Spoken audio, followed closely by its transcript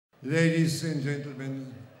Ladies and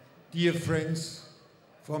gentlemen, dear friends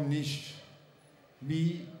from Nišu,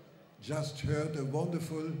 we just heard a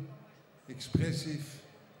wonderful, expressive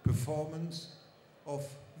performance of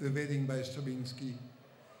the wedding by Stravinsky,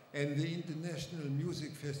 and the International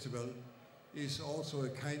Music Festival is also a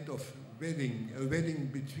kind of wedding, a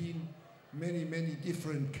wedding between many, many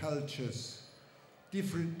different cultures,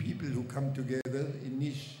 different people who come together in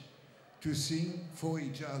Nišu to sing for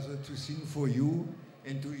each other, to sing for you,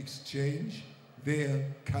 and to exchange their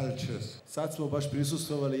cultures. Sad smo baš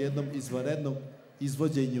prisustvovali jednom izvanrednom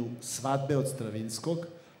izvođenju svadbe od Stravinskog,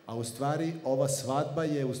 a u stvari ova svadba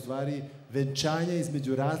je u stvari venčanje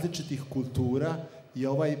između različitih kultura i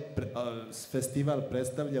ovaj festival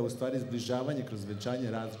predstavlja u stvari zbližavanje kroz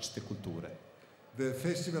venčanje različite kulture. The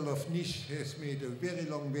Festival of Nišu has made a very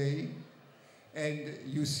long way, and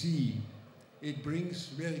you see it brings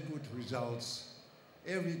very good results.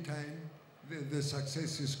 Every time the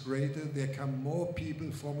success is greater, there come more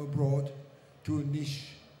people from abroad to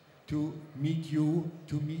Nišu to meet you,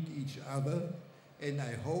 to meet each other, and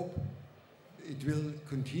I hope it will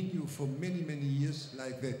continue for many, many years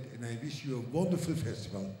like that, and I wish you a wonderful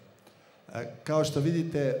festival. Kao što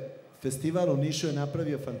vidite, festival u Nišu je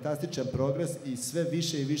napravio fantastičan progres i sve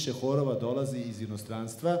više i više horova dolazi iz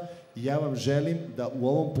inostranstva i ja vam želim da u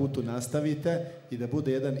ovom putu nastavite i da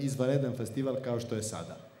bude jedan izvanredan festival kao što je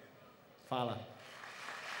sada. Hvala.